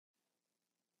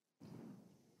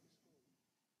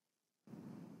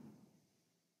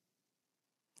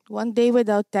One day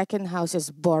without tech in house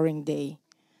is boring day.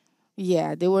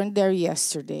 Yeah, they weren't there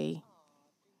yesterday.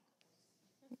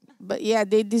 But yeah,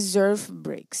 they deserve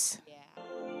breaks.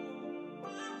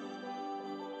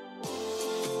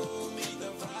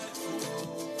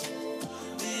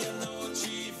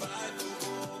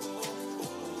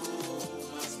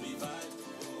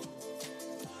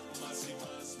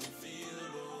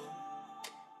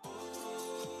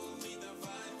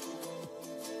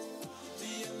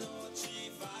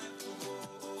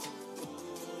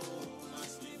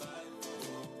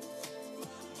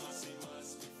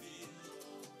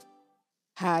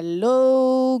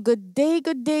 Hello, good day,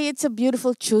 good day. It's a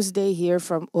beautiful Tuesday here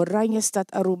from Oranje-stad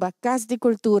Aruba, Cas de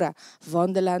Cultura,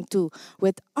 Wonderland 2,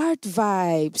 with Art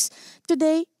Vibes.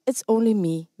 Today, it's only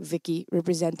me, Vicky,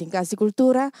 representing Cas de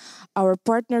Cultura. Our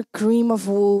partner, Cream of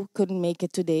Woo, couldn't make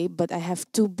it today, but I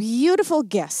have two beautiful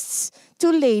guests,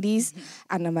 two ladies,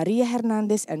 Ana Maria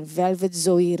Hernandez and Velvet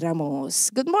Zoe Ramos.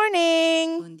 Good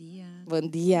morning. Buen día. Bon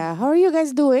dia. How are you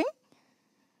guys doing?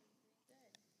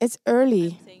 It's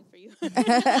early. Saying for you. I'm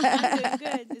doing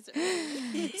good. It's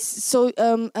early. So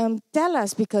tell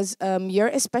us because you're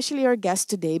especially our guest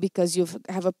today because you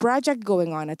have a project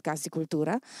going on at Casa de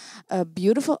Cultura, a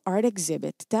beautiful art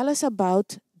exhibit. Tell us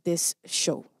about this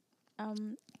show.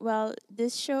 Well,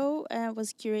 this show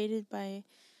was curated by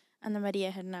Ana Maria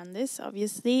Hernandez,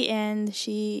 obviously, and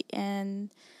she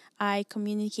and I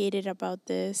communicated about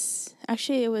this.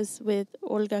 Actually, it was with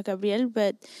Olga Gabriel,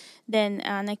 but then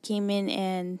Ana came in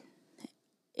and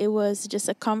it was just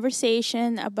a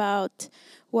conversation about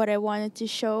what I wanted to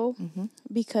show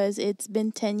because it's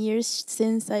been 10 years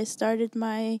since I started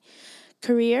my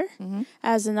career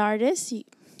as an artist.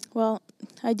 Well,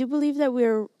 I do believe that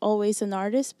we're always an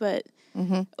artist, but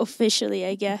officially,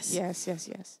 I guess. Yes, yes,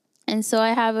 yes. And so I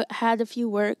have had a few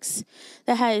works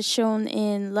that I had shown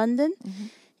in London.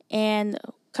 And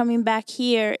coming back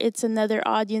here, it's another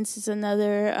audience, it's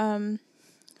another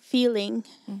feeling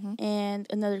and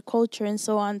another culture and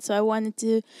so on. So I wanted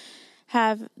to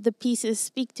have the pieces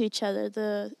speak to each other.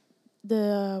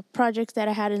 The projects that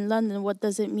I had in London, what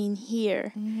does it mean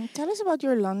here? Tell us about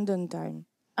your London time.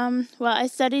 Well, I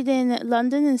studied in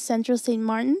London in Central St.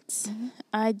 Martin's.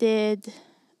 I did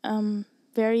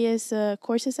various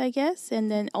courses, I guess,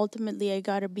 and then ultimately I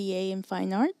got a BA in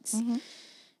Fine Arts.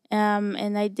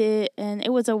 And I did, and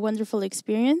it was a wonderful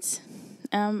experience.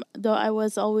 Though I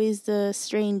was always the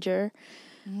stranger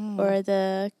or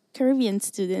the Caribbean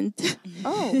student.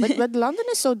 Oh, but London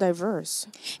is so diverse.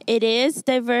 It is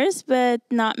diverse, but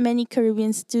not many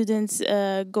Caribbean students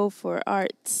go for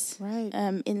arts. Right.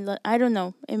 I don't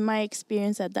know, in my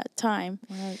experience at that time.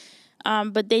 Right.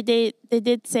 But they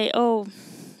did say, oh,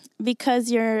 because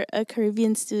you're a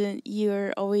Caribbean student,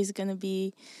 you're always gonna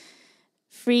be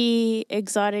free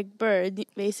exotic bird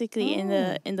basically in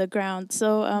the ground.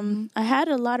 So I had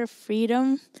a lot of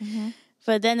freedom,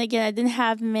 but then again I didn't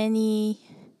have many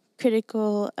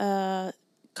critical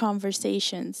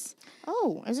conversations.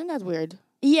 Oh, isn't that weird?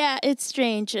 Yeah, it's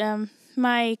strange.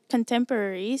 My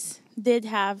contemporaries did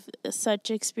have such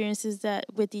experiences that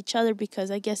with each other because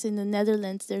I guess in the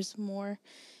Netherlands there's more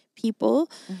people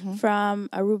from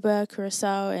Aruba,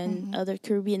 Curacao, and other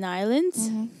Caribbean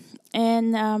islands.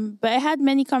 And but I had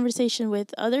many conversations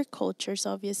with other cultures,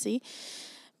 obviously,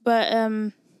 but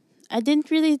I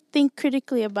didn't really think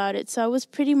critically about it. So I was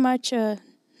pretty much a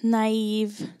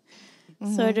naive,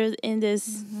 sort of in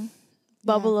this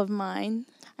bubble of mine.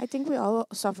 I think we all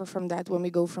suffer from that when we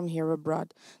go from here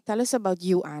abroad. Tell us about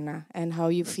you, Anna, and how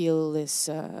you feel this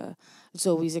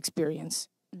Zoe's experience.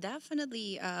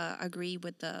 Definitely agree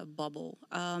with the bubble.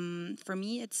 For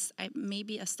me, it's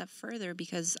maybe a step further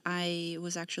because I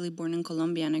was actually born in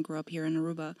Colombia and I grew up here in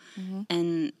Aruba.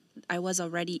 And I was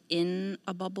already in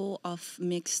a bubble of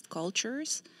mixed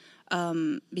cultures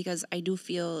because I do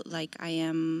feel like I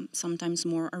am sometimes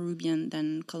more Arubian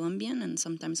than Colombian and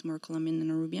sometimes more Colombian than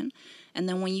Arubian. And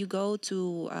then when you go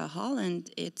to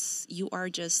Holland, you are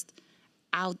just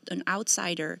an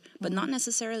outsider, but not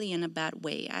necessarily in a bad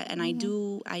way.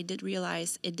 I did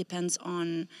realize it depends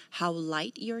on how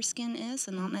light your skin is,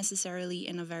 and not necessarily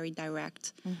in a very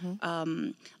direct,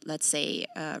 let's say,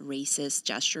 racist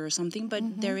gesture or something.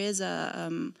 But there is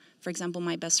for example,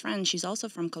 my best friend, she's also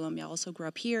from Colombia, also grew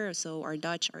up here, so our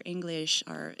Dutch, our English,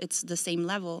 it's the same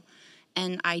level.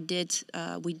 And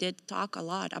we did talk a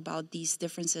lot about these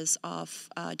differences of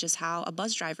just how a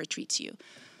bus driver treats you.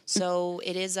 So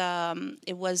it's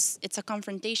a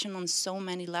confrontation on so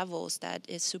many levels that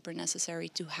is super necessary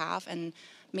to have, and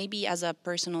maybe as a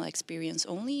personal experience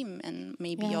only, and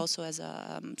maybe Yeah. also as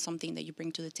a something that you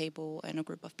bring to the table in a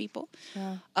group of people.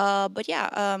 Yeah. But yeah,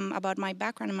 about my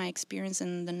background and my experience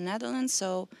in the Netherlands. So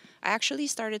I actually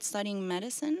started studying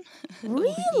medicine.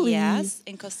 Really? Yes,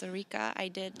 in Costa Rica. I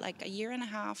did like a year and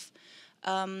a half.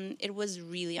 It was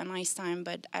really a nice time,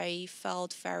 but I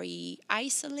felt very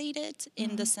isolated in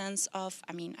the sense of,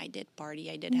 I mean, I did party,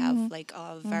 I did have like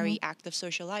a very active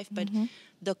social life, but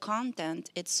the content,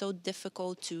 it's so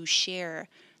difficult to share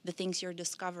the things you're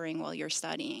discovering while you're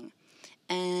studying.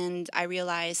 And I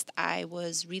realized I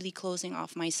was really closing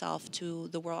off myself to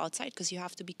the world outside because you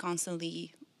have to be constantly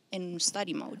in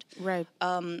study mode. Right.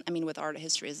 I mean, with art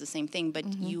history is the same thing, but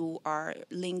you are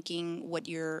linking what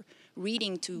you're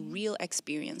reading to real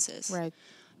experiences, Right.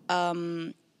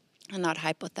 and not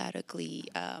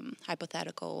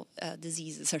hypothetical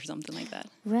diseases or something like that.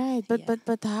 Right. But Yeah.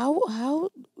 but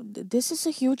this is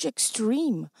a huge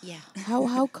extreme. Yeah.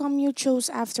 How come you chose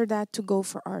after that to go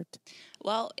for art?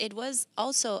 Well, it was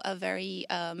also a very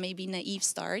maybe naive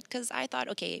start because I thought,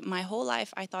 okay, my whole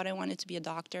life I thought I wanted to be a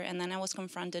doctor, and then I was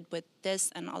confronted with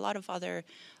this and a lot of other,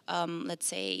 let's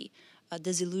say,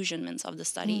 disillusionments of the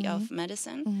study of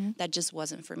medicine that just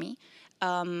wasn't for me.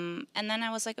 And then I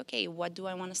was like, okay, what do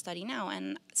I want to study now? And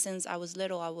since I was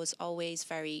little, I was always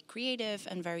very creative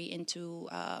and very into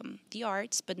the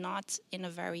arts, but not in a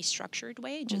very structured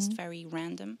way, just very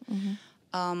random.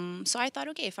 So I thought,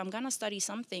 okay, if I'm gonna study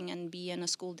something and be in a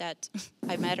school that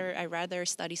I rather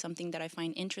study something that I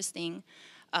find interesting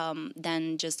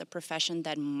than just a profession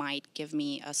that might give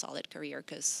me a solid career.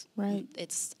 Because Right.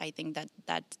 I think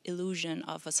that illusion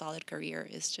of a solid career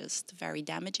is just very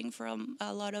damaging for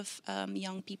a lot of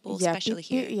young people, Yeah, especially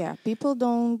here. yeah. People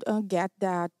don't get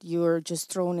that you're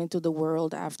just thrown into the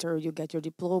world after you get your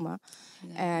diploma,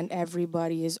 Exactly. and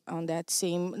everybody is on that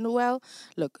same. No, well,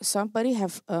 look, somebody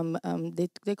have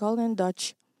they call it in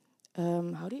Dutch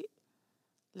how do you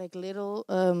like little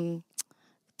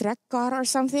track car or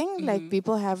something, like Hmm.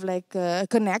 people have like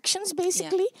connections Yeah.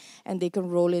 basically, and they can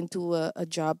roll into a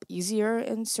job easier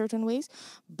in certain ways,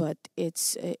 but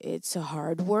it's a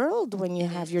hard world when you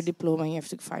It have your is. diploma and you have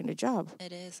to find a job.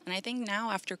 It is, and I think now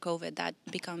after COVID, that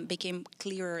became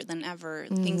clearer than ever.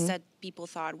 Things Mm-hmm. that people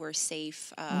thought were safe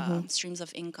Mm-hmm. streams of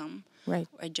income, Right.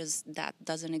 or just that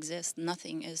doesn't exist.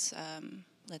 Nothing is,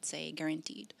 let's say,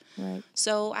 guaranteed. Right.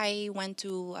 So I went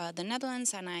to the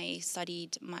Netherlands and I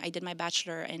did my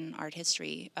bachelor in art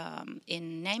history in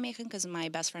Nijmegen because my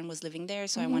best friend was living there,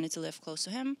 so I Mm-hmm. wanted to live close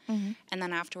to him. Mm-hmm. And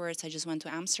then afterwards, I just went to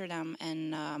Amsterdam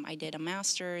and I did a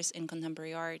master's in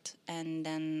contemporary art. And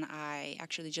then I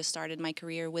actually just started my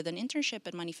career with an internship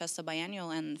at Manifesto Biennial.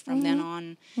 And from then Mm-hmm. on,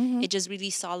 Mm-hmm. it just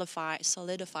really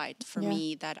solidified for Yeah. me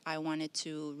that I wanted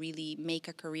to really make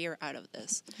a career out of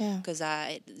this. Yeah. Because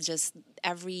just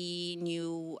every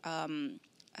new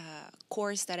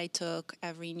course that I took,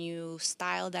 every new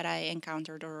style that I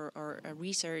encountered or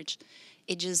researched,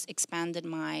 it just expanded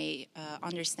my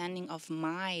understanding of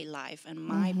my life and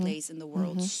my Mm-hmm. place in the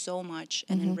world Mm-hmm. so much,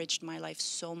 and Mm-hmm. enriched my life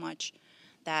so much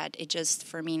that it just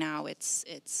for me now it's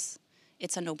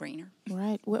a no brainer.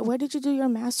 Right. Where did you do your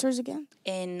master's again?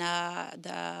 In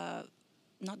the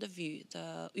not the view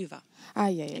the UVA Ah,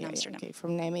 yeah, yeah, in yeah, yeah. Amsterdam. Okay,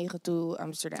 from Nijmegen to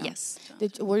Amsterdam. Yes.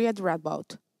 Were you at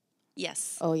Radboud?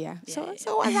 Yes. Oh yeah. Yeah,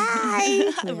 So was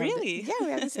I. yeah. Really? Yeah,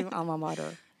 we have the same alma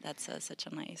mater. That's such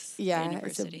a nice Yeah,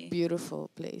 it's a university. beautiful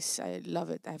place. I love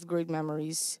it. I have great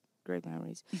memories. Great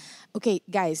memories. Okay,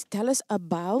 guys, tell us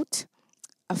about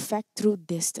Affect Through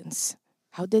Distance.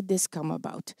 How did this come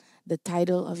about? The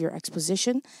title of your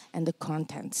exposition and the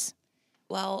contents.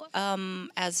 Well,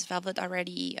 as Velvet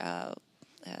already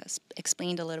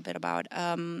explained a little bit about,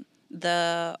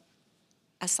 the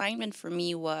assignment for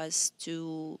me was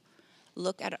to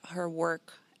look at her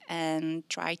work and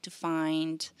try to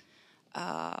find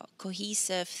a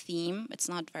cohesive theme. It's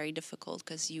not very difficult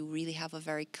because you really have a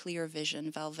very clear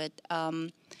vision, Velvet.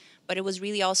 But it was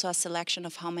really also a selection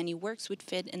of how many works would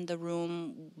fit in the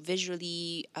room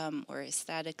visually or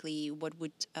aesthetically, what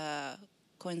would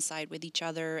coincide with each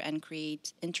other and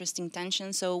create interesting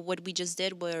tension. So what we just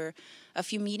did were a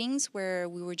few meetings where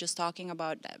we were just talking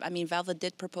about, I mean, Velvet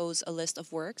did propose a list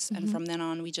of works, and from then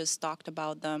on we just talked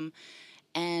about them.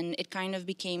 And it kind of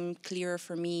became clearer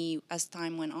for me as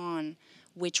time went on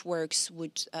which works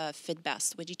would fit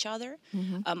best with each other.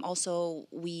 Also,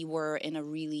 we were in a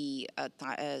really how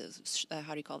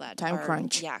do you call that? Time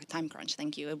crunch. Yeah, time crunch.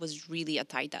 Thank you. It was really a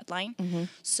tight deadline.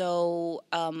 So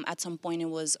at some point, it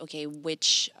was okay.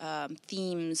 Which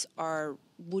themes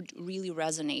would really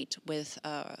resonate with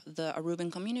the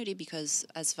Aruban community? Because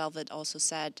as Velvet also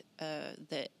said,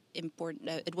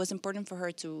 it was important for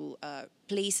her to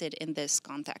place it in this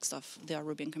context of the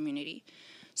Aruban community.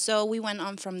 So we went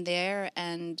on from there,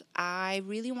 and I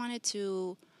really wanted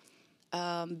to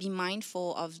be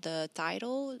mindful of the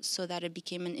title so that it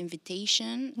became an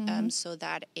invitation, so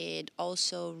that it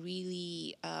also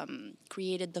really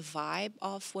created the vibe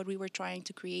of what we were trying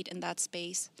to create in that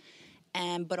space,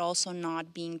 and but also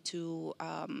not being too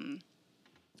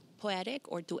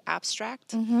poetic or too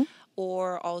abstract,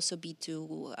 or also be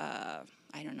too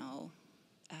I don't know,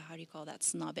 how do you call that,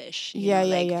 snobbish, Yeah,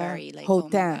 yeah, like yeah. very like, oh my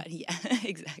Hotin. god, yeah.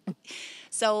 Exactly.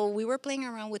 So we were playing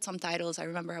around with some titles. I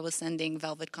remember I was sending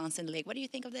Velvet constantly, like, what do you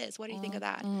think of this, what do you think of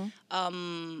that?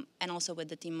 And also with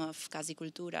the theme of Casa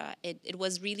Cultura, it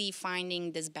was really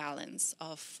finding this balance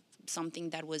of something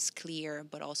that was clear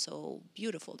but also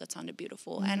beautiful, that sounded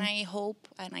beautiful. And I hope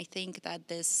and I think that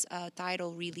this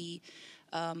title really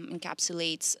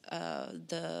encapsulates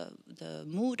the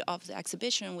mood of the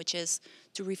exhibition, which is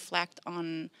to reflect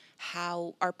on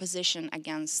how our position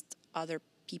against other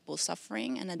people's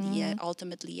suffering, and at the end,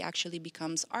 ultimately actually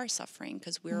becomes our suffering,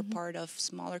 because we're a part of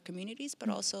smaller communities, but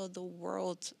also the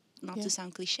world, not to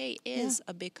sound cliche, is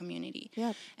a big community.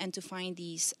 Yeah. And to find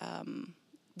these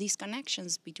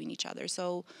connections between each other.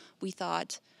 So we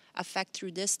thought affect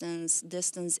through distance.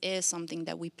 Distance is something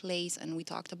that we place, and we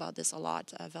talked about this a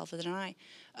lot, Velvet and I.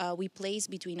 We place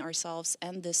between ourselves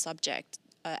and this subject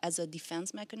as a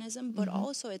defense mechanism, but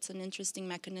also it's an interesting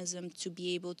mechanism to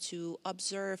be able to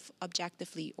observe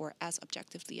objectively, or as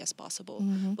objectively as possible,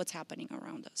 what's happening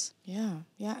around us. Yeah,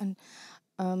 yeah, and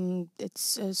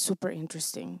it's super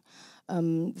interesting.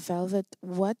 Velvet,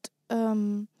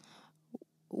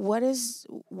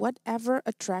 whatever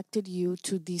attracted you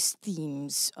to these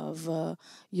themes of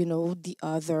the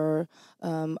other,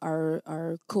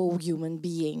 our co-human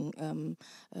being,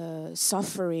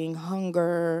 suffering,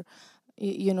 hunger,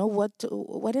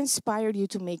 what inspired you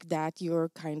to make that your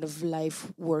kind of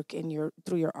life work in your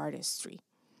through your artistry?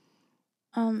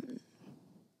 Um,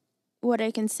 what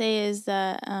I can say is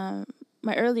that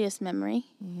my earliest memory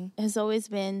has always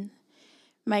been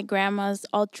my grandma's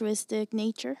altruistic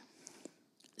nature.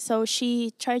 So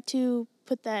she tried to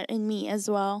put that in me as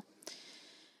well.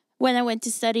 When I wanted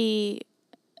to study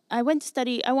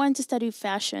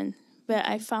fashion, but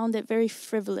I found it very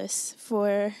frivolous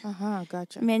for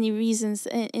Gotcha. many reasons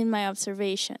in my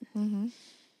observation.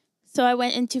 So I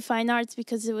went into fine arts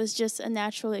because it was just a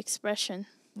natural expression.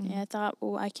 And I thought,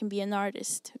 oh, I can be an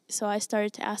artist. So I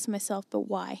started to ask myself, but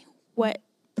why? What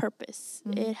purpose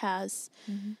it has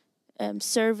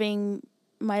serving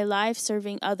my life,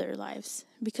 serving other lives?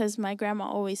 Because my grandma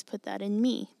always put that in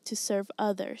me, to serve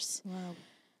others. Wow.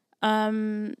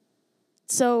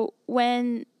 So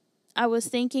when I was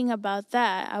thinking about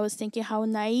that, I was thinking how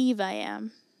naive I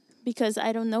am, because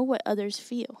I don't know what others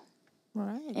feel.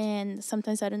 Right. And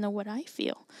sometimes I don't know what I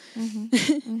feel.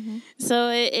 So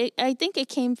I think it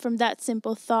came from that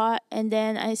simple thought, and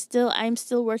then I'm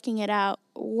still working it out.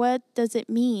 What does it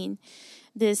mean?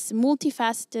 This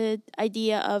multifaceted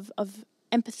idea of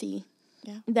empathy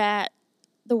that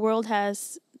the world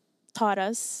has taught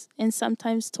us, and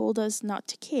sometimes told us not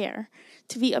to care,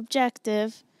 to be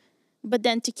objective, but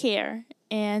then to care.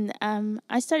 And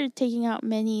I started taking out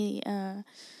many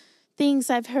things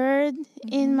I've heard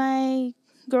in my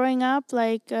growing up,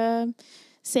 like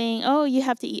saying, oh, you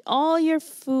have to eat all your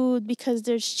food because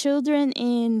there's children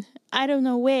in I don't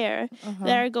know where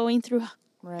that are going through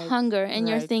hunger. And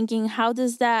you're thinking, what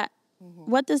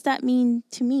does that mean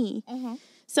to me?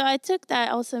 So I took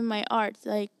that also in my art.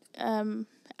 Like,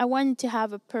 I wanted to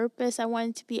have a purpose. I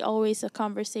wanted to be always a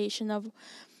conversation of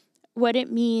what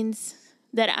it means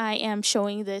that I am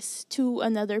showing this to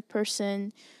another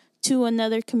person, to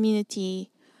another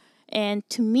community. And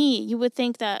to me, you would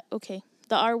think that, okay,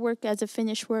 the artwork as a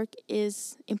finished work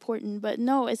is important. But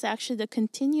no, it's actually the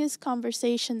continuous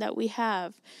conversation that we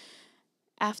have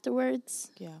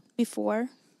afterwards, before.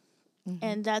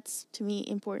 And that's, to me,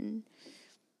 important.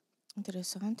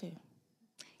 Interessante.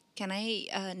 Can I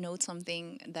note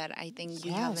something that I think we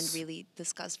haven't really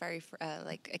discussed very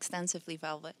extensively,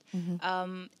 Velvet?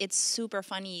 It's super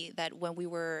funny that when we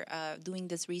were doing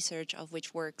this research of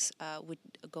which works would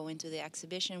go into the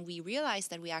exhibition, we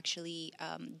realized that we actually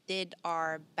did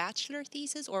our bachelor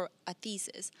thesis, or a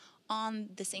thesis, on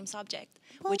the same subject,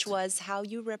 which was how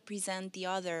you represent the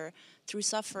other through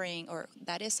suffering, or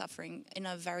that is suffering, in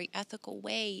a very ethical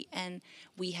way, and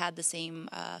we had the same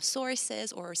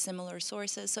sources or similar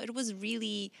sources. So it was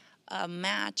really a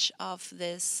match of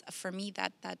this for me,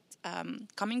 that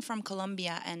coming from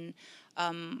Colombia, and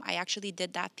I actually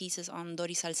did that thesis on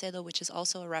Dori Salcedo, which is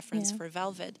also a reference Yeah. for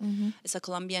Velvet. It's a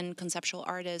Colombian conceptual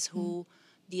artist who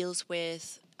deals with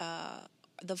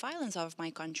the violence of my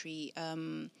country,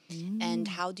 and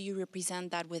how do you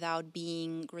represent that without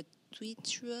being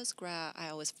gratuitous? I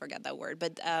always forget that word,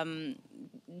 but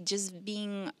just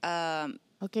being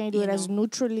Or can you do you it as know,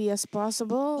 neutrally as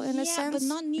possible in a yeah, but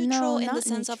sense? not neutral in the not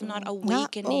sense of not neutral.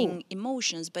 awakening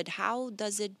emotions, but how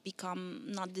does it become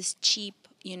not this cheap,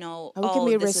 How we can oh,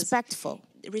 be this is respectful.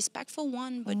 respectful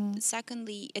one, but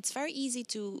secondly, it's very easy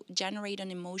to generate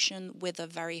an emotion with a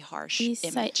very harsh Be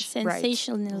image. Right.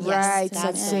 sensationalism. Right.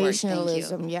 that's the word, thank you.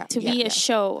 Sensationalism. Yeah. To yeah, be a yeah.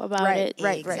 show about Right, it.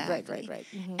 right, Exactly. right.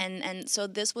 And so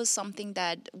this was something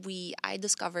that I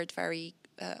discovered very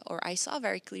or I saw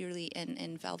very clearly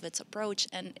in Velvet's approach,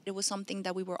 and it was something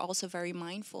that we were also very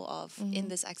mindful of in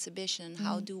this exhibition.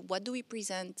 What do we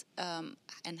present,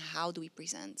 and how do we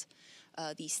present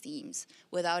these themes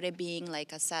without it being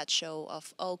like a sad show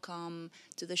of, oh, come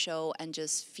to the show and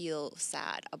just feel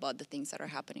sad about the things that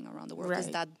are happening around the world, because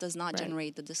Right. that does not Right.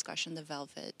 generate the discussion that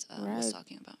Velvet was Right.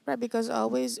 talking about. Right, because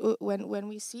always when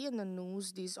we see in the news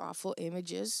these awful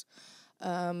images,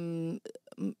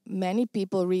 many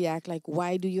people react like,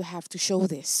 "Why do you have to show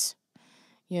this?"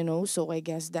 So I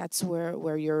guess that's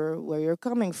where you're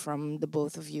coming from, the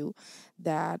both of you,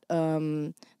 that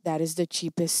that is the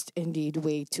cheapest indeed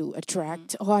way to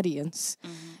attract audience,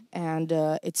 and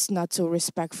it's not so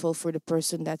respectful for the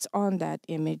person that's on that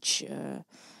image,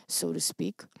 so to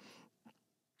speak.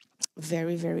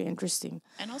 Very, very interesting.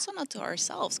 And also not to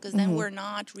ourselves, because then we're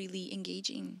not really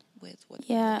engaging with what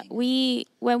we're Yeah, looking at.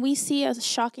 when we see a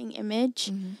shocking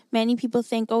image, many people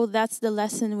think, "Oh, that's the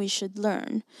lesson we should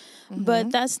learn,"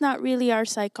 but that's not really our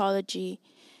psychology.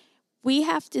 We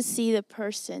have to see the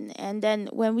person, and then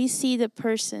when we see the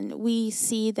person, we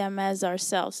see them as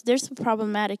ourselves. There's a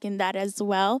problematic in that as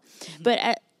well, but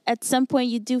at some point,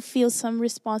 you do feel some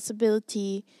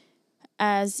responsibility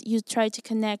as you try to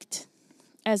connect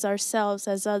as ourselves,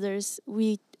 as others.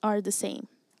 We are the same.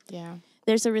 Yeah.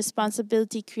 There's a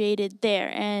responsibility created there,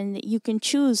 and you can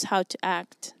choose how to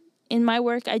act. In my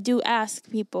work, I do ask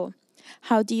people,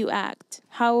 how do you act?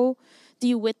 How do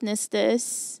you witness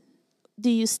this? Do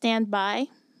you stand by,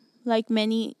 like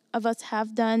many of us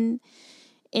have done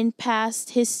in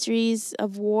past histories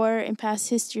of war, in past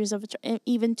histories of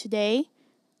even today?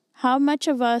 How much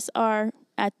of us are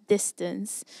at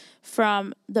distance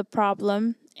from the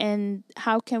problem, and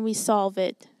how can we solve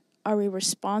it? Are we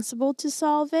responsible to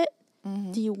solve it?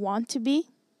 Do you want to be?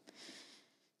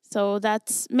 So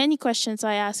that's many questions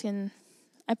I ask, and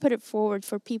I put it forward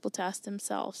for people to ask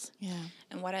themselves. Yeah.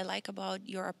 And what I like about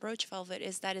your approach, Velvet,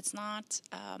 is that it's not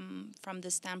from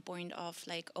the standpoint of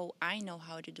like, oh, I know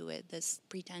how to do it, this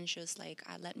pretentious, like,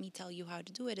 let me tell you how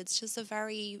to do it. It's just a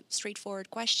very straightforward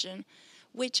question,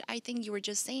 which I think you were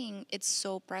just saying, it's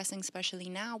so pressing, especially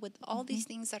now with all these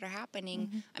things that are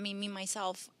happening. I mean, me,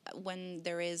 myself, when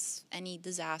there is any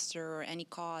disaster or any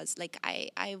cause, like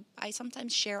I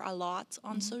sometimes share a lot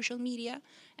on social media.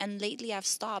 And lately I've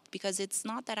stopped, because it's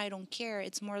not that I don't care.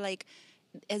 It's more like,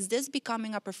 is this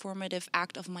becoming a performative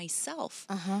act of myself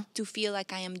to feel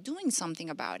like I am doing something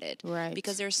about it? Right.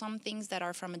 Because there's some things that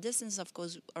are from a distance. Of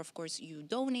course, you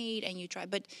donate and you try.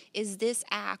 But is this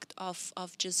act of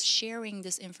just sharing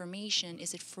this information,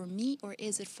 is it for me or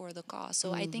is it for the cause?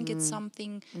 So I think it's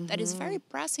something that is very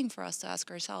pressing for us to ask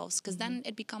ourselves, because then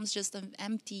it becomes just an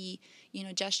empty,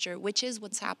 gesture, which is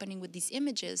what's happening with these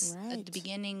images at Right. the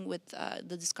beginning with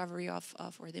the discovery of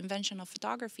or the invention of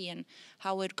photography, and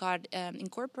how it got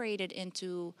incorporated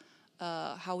into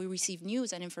how we receive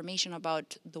news and information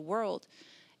about the world.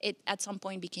 It at some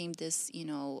point became this,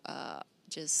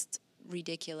 just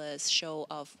ridiculous show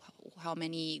of how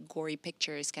many gory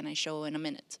pictures can I show in a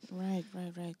minute. Right.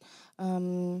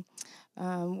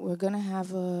 We're gonna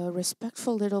have a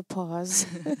respectful little pause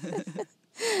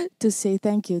to say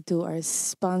thank you to our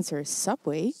sponsor,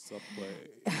 Subway,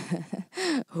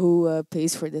 who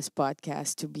pays for this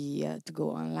podcast to be to go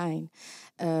online.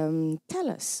 Tell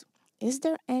us, is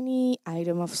there any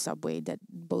item of Subway that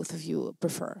both of you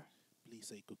prefer? Please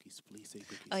say cookies. Please say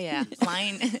cookies. Oh yeah, please.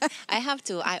 mine. I have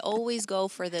to. I always go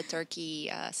for the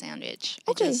turkey sandwich.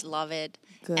 Okay. I just love it.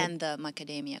 Good. And the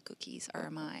macadamia cookies are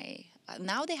my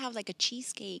now they have like a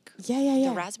cheesecake. Yeah, yeah, The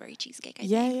yeah. raspberry cheesecake, I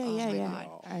Yeah, think. yeah, Oh yeah, my yeah.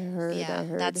 God. I heard, Yeah, I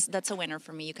heard. that's a winner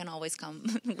for me. You can always come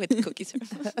with cookies.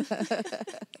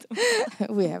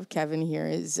 We have Kevin here.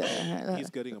 Is He's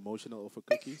getting emotional over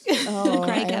cookies. Don't oh,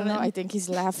 cry, I don't know. Kevin. I think he's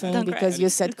laughing Don't cry. because you Any,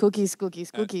 said cookies, cookies,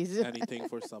 an- cookies. anything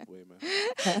for Subway,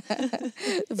 man.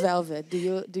 Velvet, do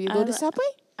you go I, to li-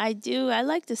 Subway? I do. I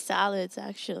like the salads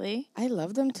actually. I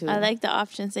love them too. I like the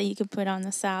options that you can put on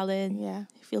the salad. Yeah,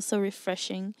 It feels so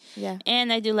refreshing. yeah,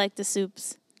 And I do like the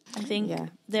soups. I think yeah.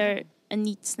 they're a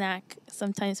neat snack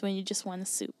sometimes when you just want a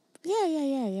soup. Yeah, yeah,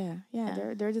 yeah, yeah, yeah.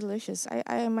 Yeah. They're delicious.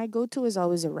 I my go-to is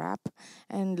always a wrap,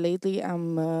 and lately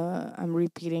I'm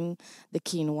repeating the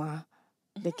quinoa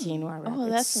wrap. Oh,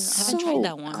 It's that's an Haven't tried so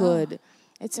that one. good.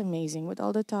 It's amazing with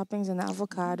all the toppings and the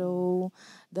avocado,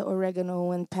 the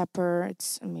oregano and pepper.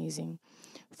 It's amazing.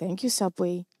 Thank you,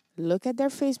 Subway. Look at their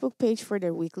Facebook page for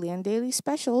their weekly and daily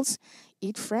specials.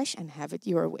 Eat fresh and have it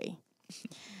your way.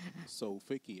 So,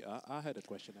 Vicky, I had a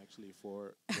question actually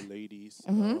for the ladies.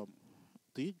 Mhm.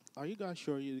 Are you guys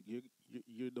sure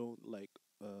you don't like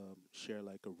share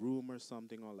like a room or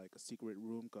something, or like a secret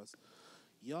room? Cause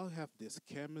y'all have this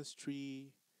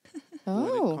chemistry when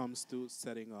it Oh, comes to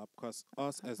setting up. Cause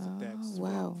us as the oh, techs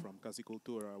wow. from Casi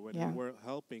Cultura, when we Yeah. were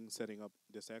helping setting up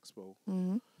this expo,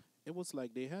 Mm-hmm. it was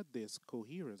like they had this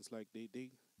coherence. Like they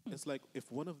it's like if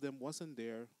one of them wasn't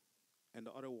there and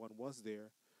the other one was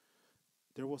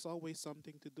there was always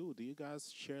something to do. Do you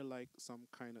guys share like some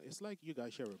kind of? It's like you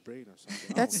guys share a brain or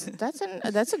something. I don't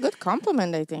know. That's a good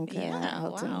compliment, I think. Yeah,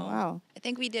 Elton. wow. Wow. I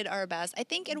think we did our best. I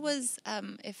think it was,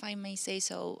 if I may say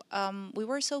so, we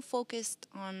were so focused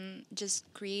on just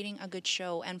creating a good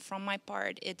show. And from my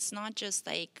part, it's not just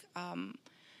like,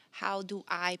 how do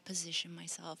I position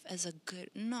myself as a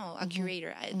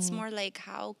curator. It's more like,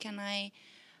 how can I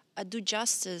do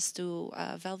justice to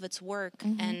Velvet's work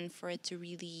and for it to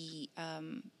really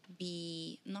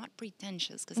be not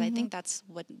pretentious, because I think that's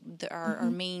what our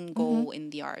main goal in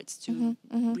the arts, to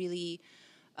really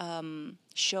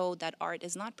show that art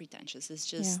is not pretentious. It's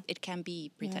just Yeah. it can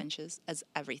be pretentious as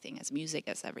everything, as music,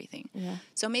 as everything. Yeah.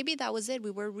 So maybe that was it.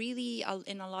 We were really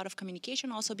in a lot of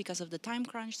communication, also because of the time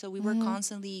crunch. So we were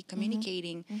constantly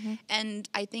communicating, and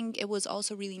I think it was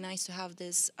also really nice to have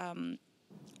this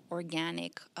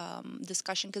organic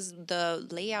discussion, because the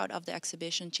layout of the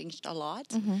exhibition changed a lot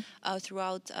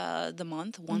throughout the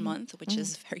month, 1 month, which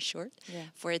is very short Yeah.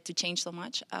 for it to change so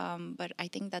much. But I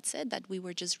think that's it, that we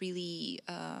were just really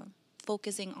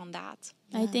focusing on that.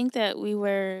 I think that we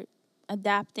were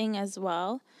adapting as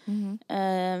well,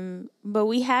 Mm-hmm. but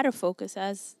we had a focus,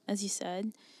 as you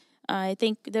said. I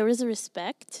think there was a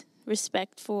respect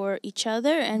for each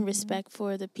other and respect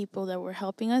for the people that were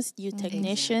helping us, you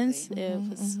technicians. Exactly. It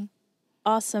was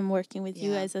awesome working with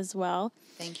you Yeah. guys as well.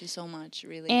 Thank you so much,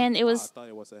 really. And it I was thought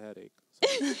it was a headache.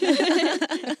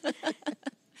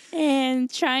 and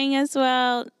trying as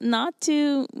well not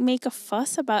to make a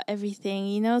fuss about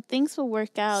everything. Things will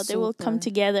work out. They will come Super.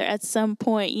 together at some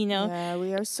point. Yeah,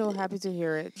 we are so happy to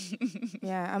hear it.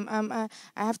 Yeah,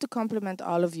 I have to compliment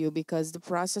all of you because the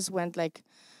process went like,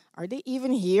 are they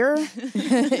even here?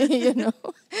 you know,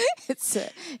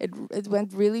 it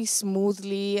went really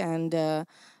smoothly and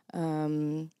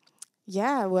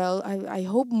yeah. Well, I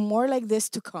hope more like this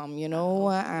to come.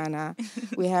 Anna.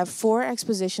 We have 4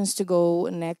 expositions to go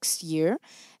next year.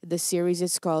 The series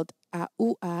is called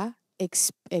AUA.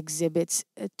 Exhibits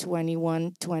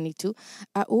 21 22.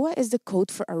 AUA is the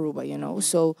code for Aruba,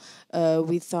 so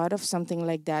we thought of something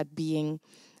like that being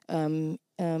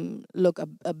look,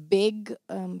 a big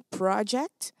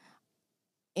project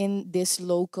in this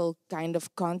local kind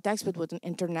of context, but with an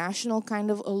international kind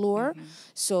of allure.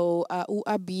 So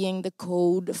UA being the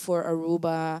code for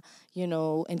Aruba,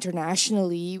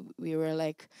 internationally, we were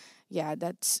like, yeah,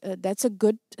 that's a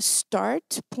good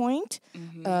start point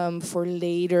for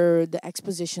later the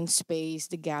exposition space,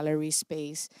 the gallery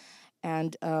space,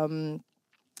 and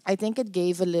I think it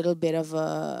gave a little bit of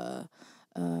a.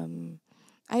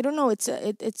 I don't know.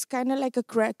 It's kind of like a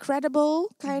credible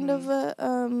kind of a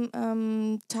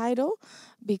title,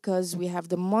 because we have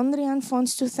the Mondrian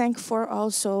funds to thank for.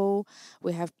 Also,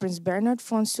 we have Prince Bernhard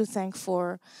funds to thank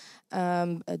for,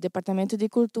 Departamento de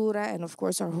Cultura, and of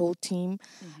course our whole team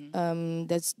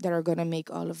that are gonna make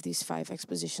all of these 5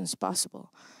 expositions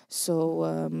possible. So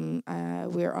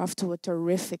we're off to a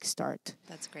terrific start.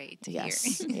 That's great to Yes,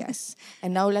 hear. yes.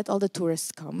 And now let all the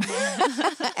tourists come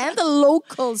and the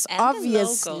locals, And the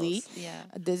obviously. locals, yeah.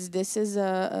 This is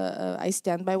I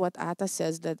stand by what Ata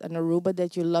says, that an Aruba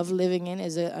that you love living in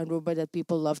is an Aruba that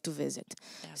people love to visit.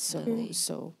 Definitely.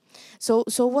 So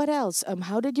what else?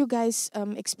 How did you guys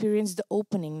experience the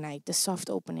opening night, the soft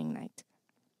opening night?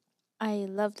 I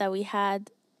love that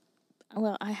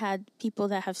I had people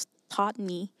that have taught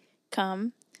me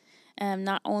come,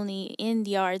 not only in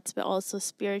the arts but also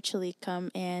spiritually come,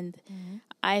 and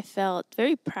I felt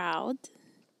very proud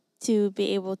to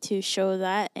be able to show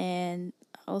that. And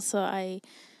also I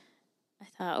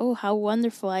thought, oh, how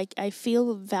wonderful. I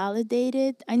feel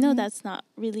validated. I know that's not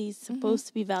really supposed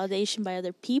to be validation by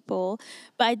other people,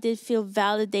 but I did feel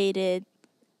validated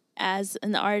as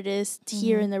an artist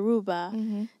here in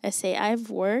Aruba. I say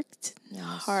I've worked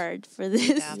hard for this,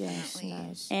 Yes, Definitely.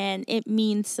 nice. and it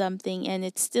means something, and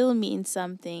it still means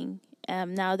something.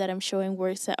 Now that I'm showing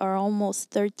works that are almost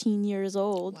 13 years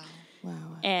old, Wow.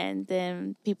 Wow. and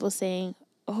then people saying,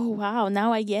 "Oh wow,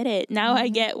 now I get it. Now I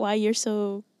get why you're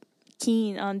so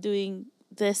keen on doing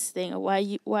this thing, or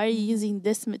why are you using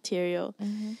this material."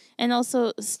 And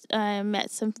also I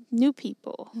met some new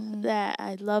people that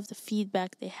I love the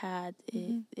feedback they had.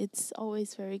 It's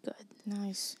always very good.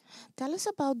 Nice. Tell us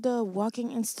about the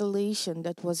walking installation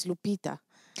that was Lupita.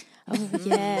 Oh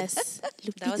yes,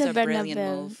 That was Lupita a brilliant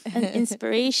Bernabel, move. an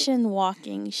inspiration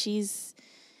walking. She's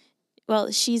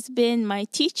been my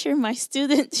teacher, my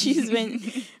student. She's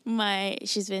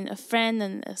been a friend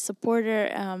and a supporter.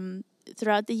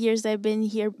 Throughout the years I've been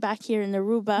back here in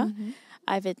Aruba,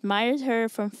 I've admired her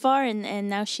from far, and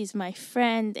now she's my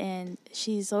friend, and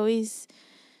she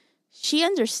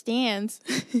understands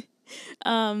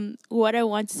what I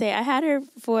want to say. I had her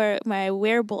for my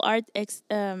wearable art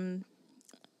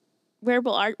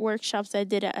workshops I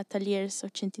did at Ateliers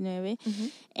 89,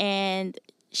 and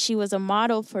she was a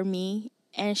model for me,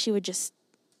 and she would just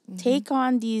take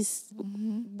on these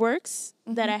works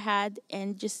that I had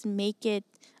and just make it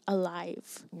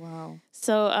alive. Wow.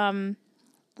 So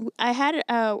I had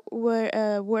a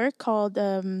work called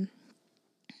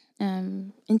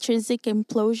Intrinsic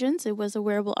Implosions. It was a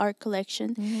wearable art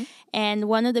collection. And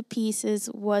one of the pieces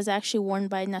was actually worn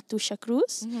by Natusha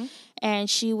Cruz. And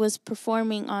she was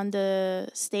performing on the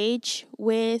stage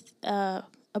with a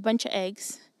bunch of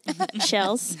eggs.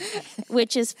 Shells,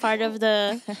 which is part of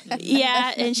the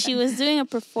and she was doing a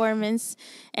performance,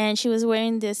 and she was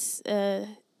wearing this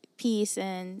piece,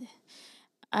 and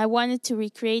I wanted to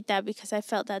recreate that because I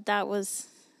felt that was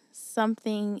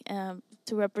something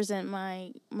to represent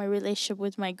my relationship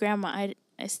with my grandma.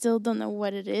 I still don't know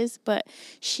what it is, but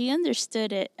she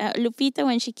understood it. Lupita,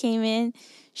 when she came in,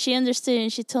 she understood it,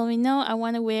 and she told me, "No, I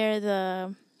want to wear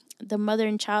the mother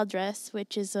and child dress,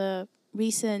 which is a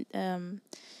recent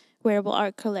wearable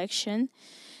art collection."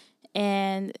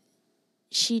 And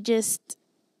she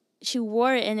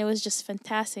wore it, and it was just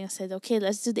fantastic. I said, "Okay,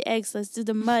 let's do the eggs, let's do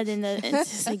the mud," and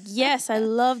it's just like, yes, I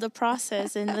love the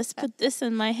process, and let's put this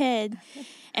in my head.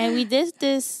 And we did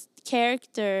this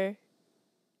character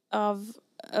of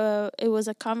it was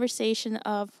a conversation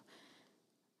of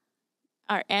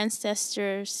our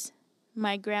ancestors,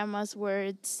 my grandma's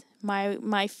words,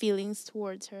 my feelings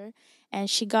towards her, and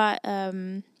she got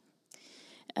a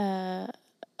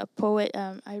poet.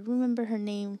 I remember her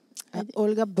name.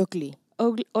 Olga Buckley.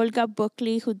 Olga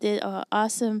Buckley, who did an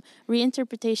awesome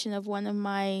reinterpretation of one of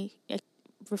my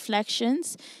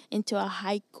reflections into a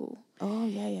haiku. Oh,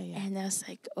 yeah, yeah, yeah. And I was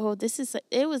like, oh,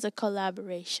 it was a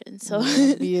collaboration. So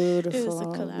Beautiful. it was a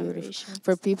Beautiful. collaboration.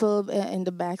 For people in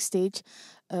the backstage,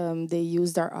 they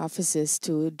used our offices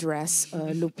to dress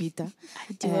Lupita.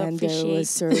 I do And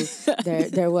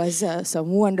appreciate. there was some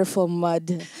wonderful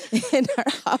mud in our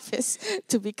office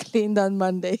to be cleaned on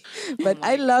Monday. But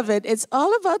I love it. It's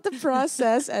all about the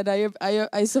process, and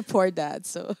I support that.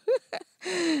 So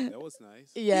That was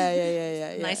nice.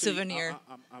 yeah. Nice Actually, souvenir.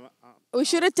 We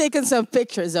should have taken some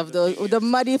pictures of the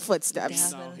muddy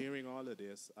footsteps. Now Definitely. hearing all of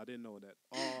this, I didn't know that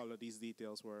all of these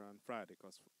details were on Friday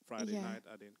because Friday Yeah. night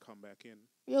I didn't come back in.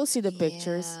 You'll see the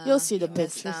pictures. Yeah, You'll see the you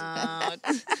missed pictures. out.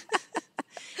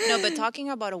 No, but talking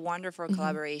about a wonderful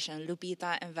collaboration,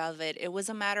 Lupita and Velvet, it was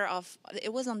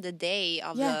on the day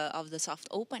of Yeah. the soft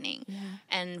opening. Yeah.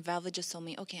 And Velvet just told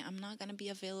me, "Okay, I'm not going to be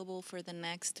available for the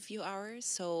next few hours.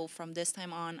 So from this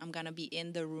time on, I'm going to be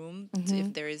in the room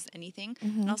if there is anything."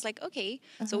 And I was like, "Okay."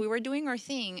 So we were doing our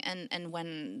thing, and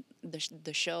when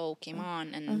the show came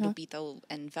on and Lupita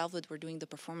and Velvet were doing the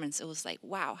performance, it was like,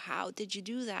 "Wow, how did you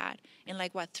do that in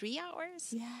like what, 3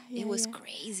 hours?" Yeah, It was yeah.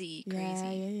 crazy, Yeah,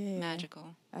 yeah.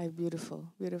 magical.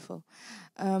 Beautiful.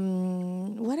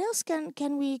 What else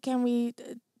can we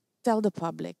tell the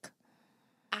public?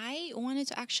 I wanted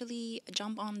to actually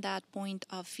jump on that point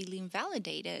of feeling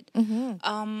validated.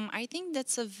 I think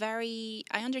that's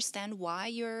I understand why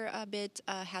you're a bit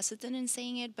hesitant in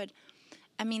saying it, but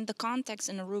I mean, the context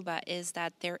in Aruba is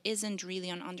that there isn't really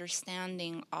an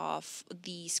understanding of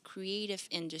these creative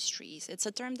industries. It's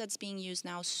a term that's being used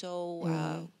now so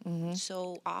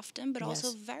often, but also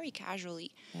Yes. very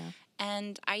casually. Yeah.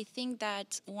 And I think that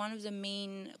one of the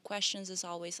main questions is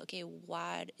always, okay,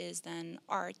 what is then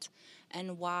art, and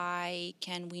why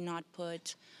can we not put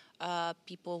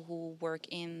people who work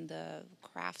in the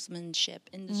craftsmanship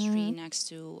industry next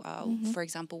to, for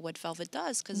example, what Velvet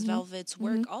does? Because Velvet's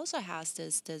work also has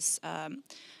this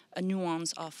a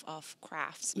nuance of Yes.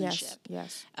 craftsmanship,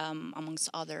 Yes. amongst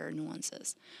other nuances.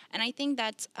 And I think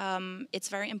that it's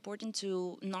very important to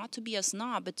not to be a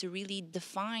snob, but to really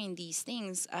define these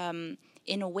things.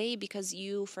 In a way, because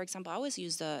you, for example, I always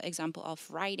use the example of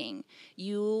writing.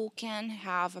 You can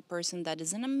have a person that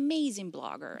is an amazing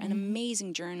blogger, an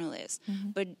amazing journalist,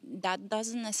 but that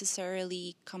doesn't necessarily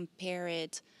compare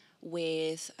it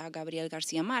with Gabriel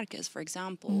Garcia Marquez, for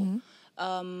example.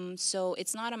 So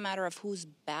it's not a matter of who's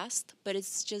best, but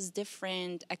it's just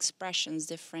different expressions,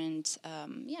 different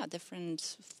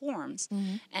forms.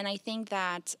 And I think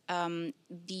that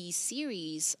the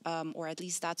series, or at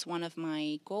least that's one of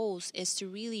my goals, is to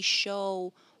really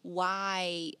show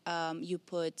why you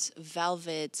put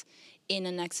Velvet in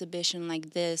an exhibition like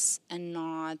this and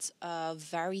not a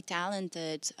very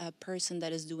talented person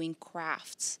that is doing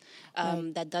crafts.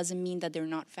 Right. That doesn't mean that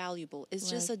they're not valuable. It's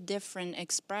just Right. a different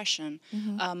expression.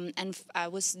 And I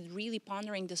was really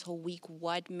pondering this whole week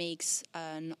what makes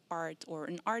an art or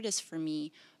an artist for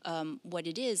me what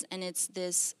it is. And it's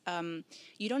this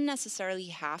you don't necessarily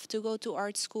have to go to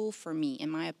art school, for me, in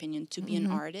my opinion, to be an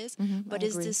artist, but I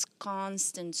it's agree. this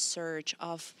constant search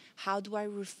of how do I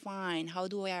refine, how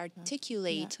do I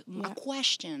articulate a Yeah.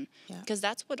 question? Yeah. Because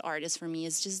that's what art is for me.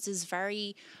 It's just this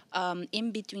very in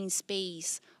between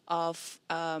space of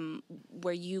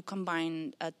where you combine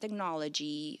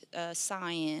technology,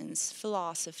 science,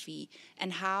 philosophy, and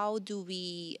how do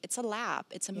we? It's a lab.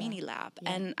 It's a mini lab,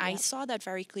 Yeah. and I Yeah. saw that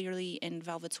very clearly in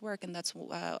Velvet's work, and that's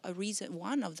a reason.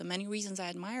 One of the many reasons I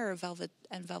admire Velvet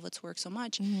and Velvet's work so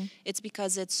much. It's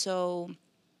because it's so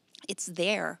it's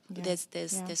there,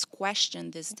 this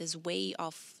question, this way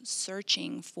of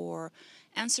searching for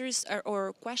answers,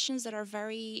 or questions that are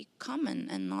very common,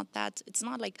 and not that it's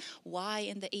not like why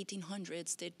in the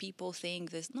 1800s did people think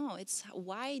this. No, it's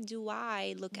why do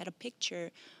I look at a picture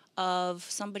of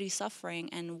somebody suffering,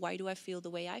 and why do I feel the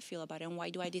way I feel about it, and why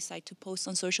do I decide to post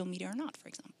on social media or not, for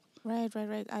example. Right. Right.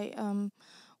 Right.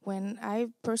 When I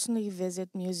personally visit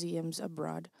museums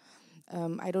abroad,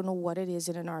 I don't know what it is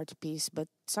in an art piece, but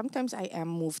sometimes I am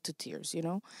moved to tears,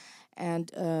 And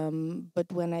but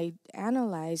when I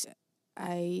analyze,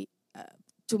 I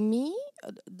to me,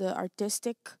 the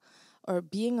artistic or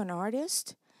being an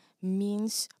artist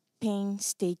means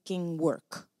painstaking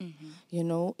work.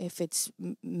 If it's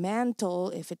mental,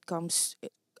 if it comes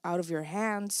out of your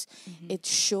hands, it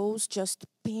shows just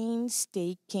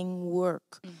painstaking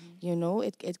work.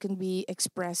 It can be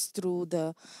expressed through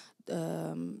the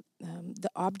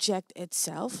object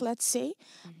itself, let's say,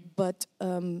 but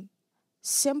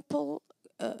simple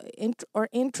or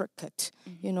intricate.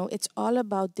 It's all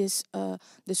about this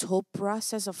whole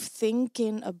process of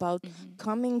thinking about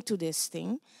coming to this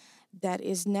thing that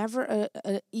is never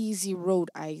a easy road.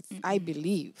 I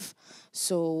believe.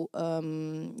 So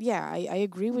yeah, I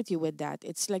agree with you with that.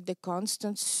 It's like the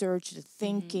constant search, the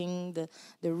thinking,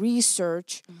 the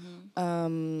research,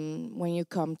 when you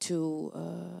come to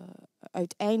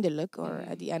uiteindelijk, or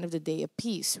at the end of the day, a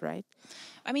piece, right?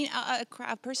 I mean,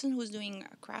 a person who's doing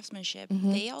craftsmanship,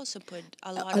 they also put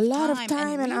a lot A of lot of time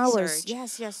time and and hours. research.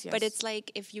 Yes, yes, yes. But it's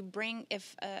like if you bring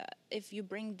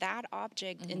that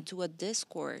object into a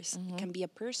discourse, it can be a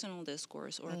personal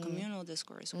discourse or a communal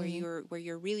discourse where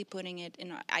you're really putting it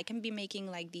in. I can be making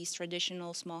like these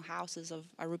traditional small houses of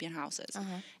Arubian houses,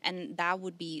 and that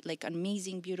would be like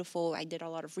amazing, beautiful. I did a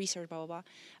lot of research, blah blah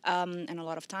blah, and a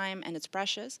lot of time, and it's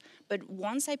precious. But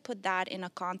once I put that in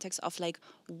a context of like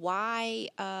why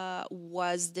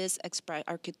was this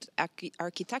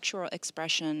architectural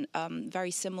expression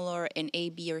very similar in A,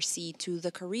 B, or C to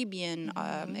the Caribbean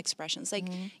expressions? Like,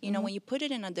 when you put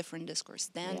it in a different discourse,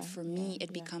 then for me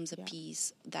it becomes a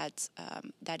piece that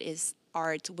is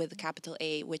art with a capital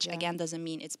A, which again doesn't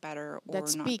mean it's better or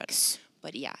that not better. speaks.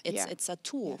 But yeah, it's a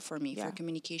tool for me for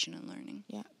communication and learning.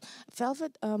 Yeah.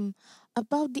 Velvet,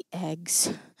 about the eggs.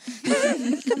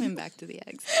 Coming back to the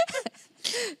eggs.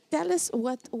 Tell us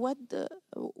what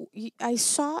I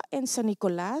saw in San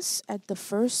Nicolas at the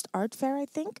first art fair. I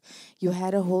think you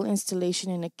had a whole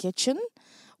installation in a kitchen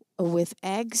with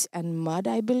eggs and mud,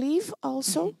 I believe.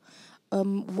 Also,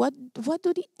 what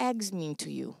do the eggs mean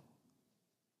to you?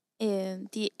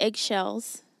 The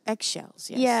eggshells Eggshells,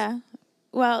 yes. Yeah.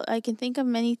 Well, I can think of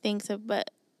many things,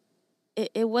 but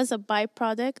it was a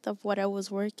byproduct of what I was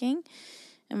working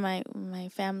in my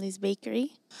family's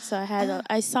bakery. So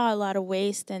I saw a lot of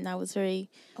waste, and I was very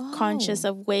conscious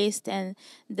of waste and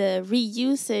the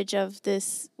reusage of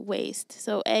this waste.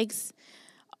 So eggs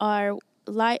are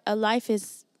a life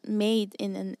is made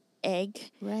in an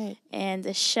egg, Right. and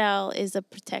the shell is a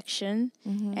protection,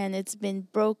 and it's been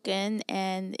broken,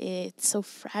 and it's so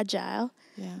fragile.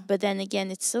 Yeah. But then again,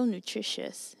 it's so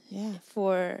nutritious Yeah.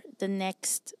 for the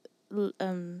next,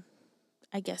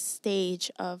 I guess, stage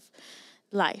of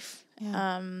life.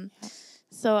 Yeah.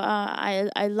 So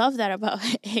I love that about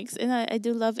eggs, and I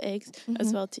do love eggs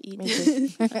as well to eat. Me too.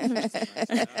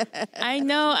 I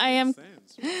know I am.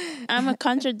 Sense, right? I'm a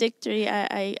contradictory.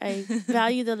 I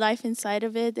value the life inside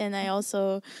of it, and I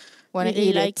also Want to really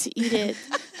eat like it? to eat it.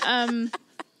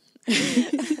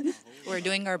 We're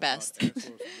doing our best. Eggs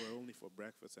were only for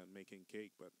breakfast and making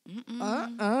cake, but You were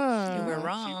Uh-uh.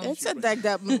 wrong. It's like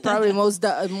that probably most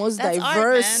most That's art,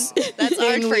 diverse man. That's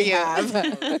art thing for we you. have.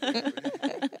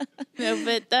 No,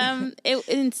 but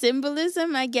in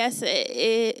symbolism, I guess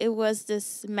it was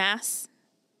this mass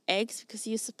eggs, because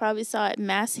you probably saw it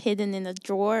mass hidden in a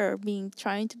drawer, or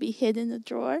trying to be hid in a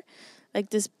drawer, like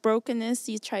this brokenness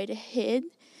you try to hid.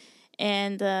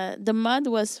 And the mud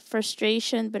was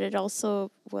frustration, but it also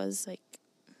was like,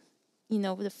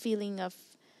 the feeling of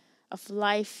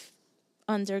life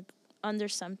under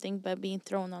something, but being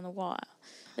thrown on a wall.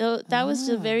 So that was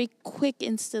a very quick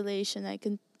installation, I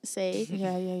can say.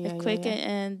 Yeah. Quick, Yeah.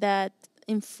 and that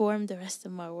informed the rest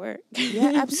of my work.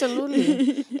 Yeah,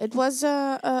 absolutely. It was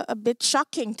a bit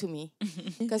shocking to me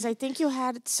because I think you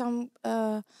had some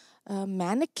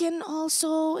mannequin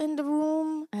also in the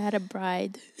room. I had a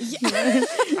bride.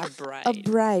 A bride. A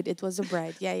bride. It was a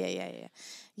bride.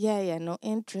 Yeah. No,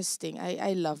 interesting.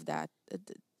 I love that.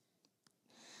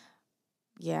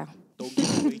 Yeah. don't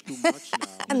give away too much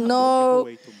now. No. Don't give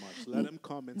away too much. Let them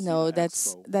come and see No, the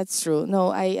that's expo. that's true. No,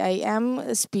 I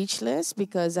am speechless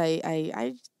because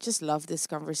I just love this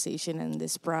conversation and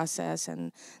this process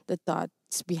and the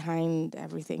thoughts behind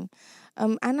everything.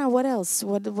 Anna, what else?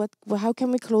 What? How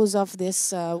can we close off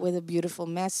this with a beautiful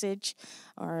message,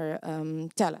 or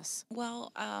tell us?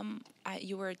 Well,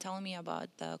 you were telling me about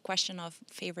the question of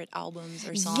favorite albums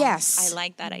or songs. Yes, I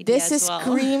like that idea This as is well.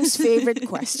 Cream's favorite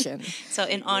question. So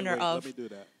in honor Wait, of, let me do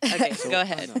that. okay, So, go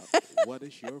ahead. Anna, what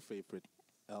is your favorite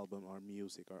album or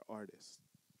music or artist?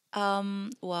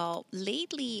 Well,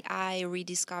 lately I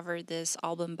rediscovered this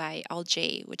album by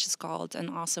LJ, which is called An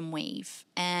Awesome Wave.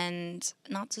 And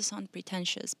not to sound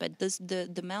pretentious, but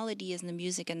the melody and the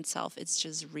music itself, it's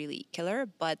just really killer.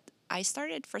 But I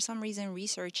started for some reason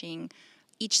researching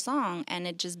each song, and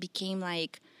it just became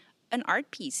like an art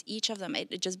piece. Each of them,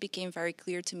 it just became very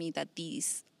clear to me that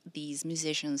these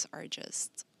musicians are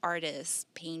just artists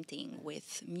painting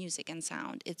with music and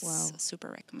sound. It's Wow. super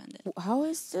recommended. How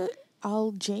is the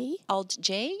Al J? Alt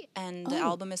J, and the Oh.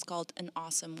 album is called An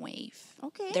Awesome Wave.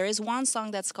 Okay. There is one song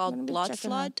that's Gonna called be Blood checking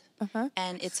Flood, Uh-huh.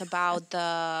 and it's about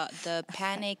the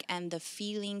panic and the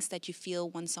feelings that you feel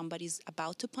when somebody's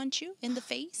about to punch you in the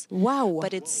face. Wow.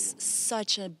 But it's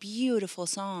such a beautiful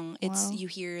song. It's Wow. you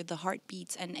hear the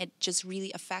heartbeats, and it just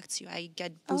really affects you. I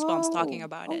get goosebumps talking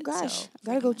about oh it. gosh, So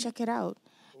gotta go recommend it. check it out.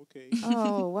 Okay.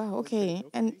 Oh wow, okay.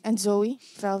 Okay. And Zoe,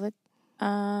 Velvet.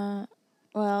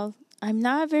 Well, I'm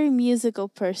not a very musical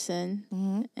person,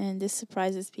 Mm-hmm. and this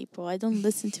surprises people. I don't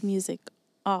listen to music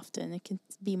often. It can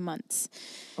be months.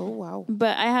 Oh wow.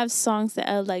 But I have songs that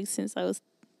I like since I was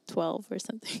 12 or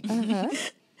something. Uh-huh.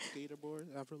 Skaterboard,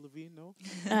 Avril Lavigne, no?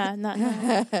 Not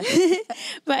now.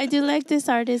 But I do like this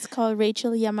artist called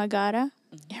Rachel Yamagata.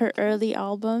 Her early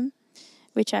album,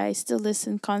 which I still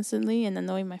listen constantly and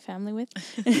annoy my family with.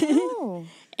 Oh.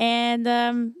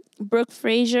 And Brooke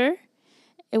Fraser,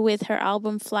 with her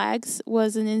album Flags,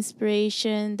 was an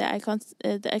inspiration that I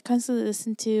constantly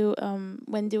listen to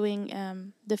when doing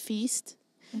The Feast.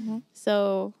 Mm-hmm.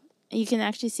 So you can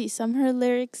actually see some of her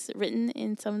lyrics written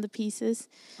in some of the pieces.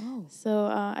 Oh. So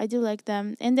I do like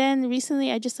them. And then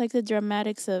recently I just like the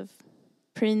dramatics of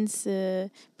Prince,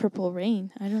 Purple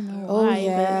Rain. I don't know Oh why,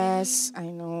 yes, I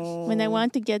know. but when I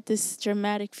want to get this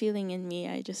dramatic feeling in me,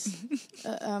 I just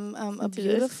a into this.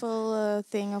 beautiful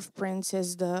thing of Prince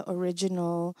is the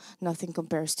original "Nothing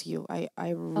Compares to You." I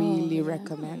really yeah.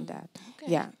 recommend that.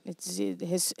 Okay. Yeah, it's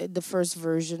the first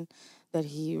version that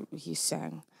he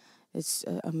sang. It's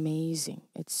amazing.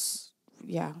 It's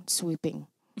sweeping.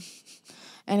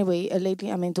 Anyway, lately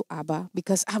I'm into ABBA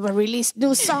because ABBA released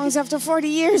new songs after 40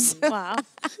 years. wow.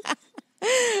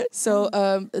 So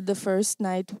the first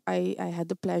night I had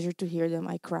the pleasure to hear them,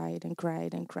 I cried and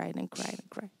cried and cried and cried and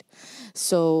cried.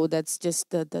 So that's just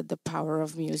the power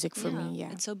of music for Yeah, me.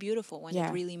 Yeah. it's so beautiful when it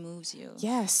Yeah. really moves you.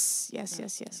 Yes, yes,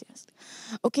 yes, yes, yes.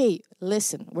 Okay,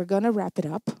 listen, we're gonna wrap it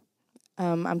up.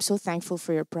 I'm so thankful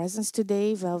for your presence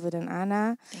today, Velvet and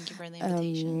Anna. Thank you for the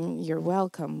invitation. You're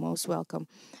welcome, most welcome.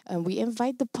 We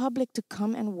invite the public to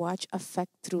come and watch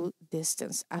Affect Through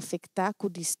Distance, Afecta cu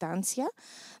Distancia,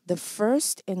 the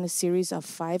first in a series of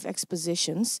 5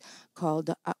 expositions called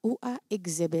the AUA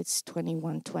Exhibits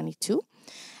 21-22,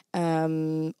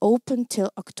 open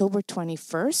till October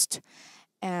 21st.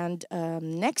 And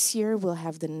next year we'll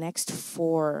have the next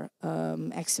 4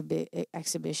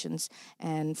 exhibitions,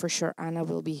 and for sure Anna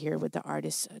will be here with the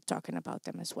artists talking about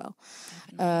them as well.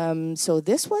 So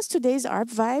this was today's Art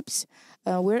Vibes.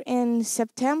 We're in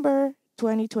September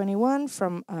 2021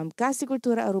 from Casa de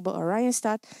Cultura Aruba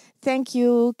Orionstadt. Thank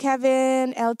you,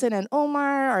 Kevin, Elton, and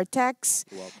Omar, our techs.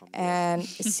 Welcome. And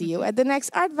see you at the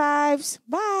next Art Vibes.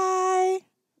 Bye.